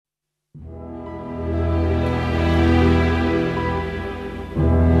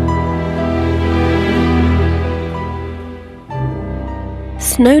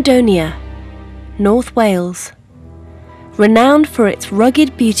Snowdonia, North Wales. Renowned for its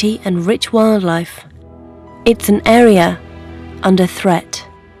rugged beauty and rich wildlife, it's an area under threat.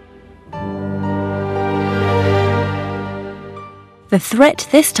 The threat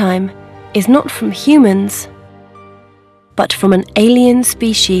this time is not from humans, but from an alien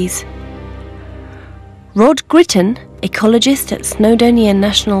species. Rod Gritton, ecologist at Snowdonia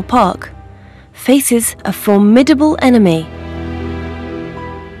National Park, faces a formidable enemy.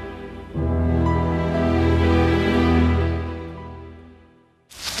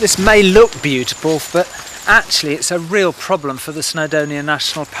 This may look beautiful, but actually it's a real problem for the Snowdonia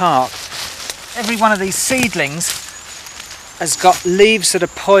National Park. Every one of these seedlings has got leaves that are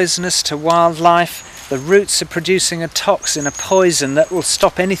poisonous to wildlife. The roots are producing a toxin, a poison that will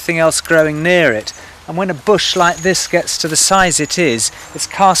stop anything else growing near it. And when a bush like this gets to the size it is, it's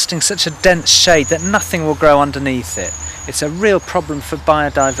casting such a dense shade that nothing will grow underneath it. It's a real problem for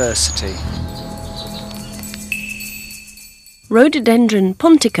biodiversity. Rhododendron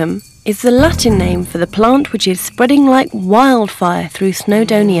ponticum is the Latin name for the plant which is spreading like wildfire through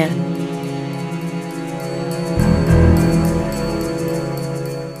Snowdonia.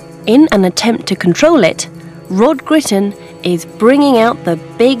 In an attempt to control it, Rod Gritton is bringing out the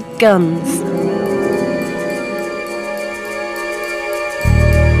big guns.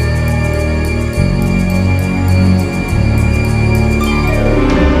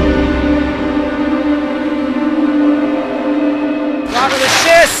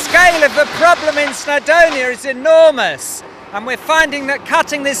 The scale of the problem in Snowdonia is enormous, and we're finding that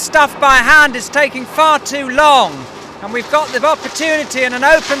cutting this stuff by hand is taking far too long, and we've got the opportunity in an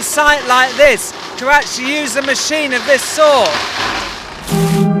open site like this to actually use a machine of this sort.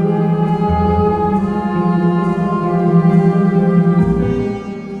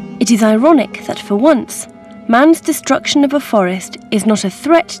 It is ironic that for once, man's destruction of a forest is not a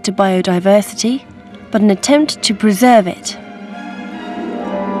threat to biodiversity, but an attempt to preserve it.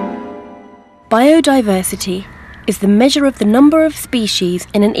 Biodiversity is the measure of the number of species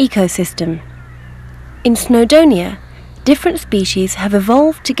in an ecosystem. In Snowdonia, different species have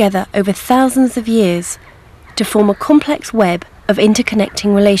evolved together over thousands of years to form a complex web of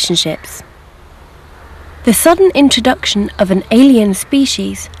interconnecting relationships. The sudden introduction of an alien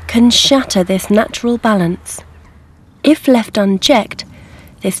species can shatter this natural balance. If left unchecked,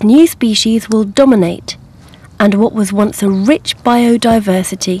 this new species will dominate, and what was once a rich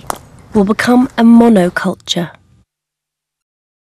biodiversity will become a monoculture.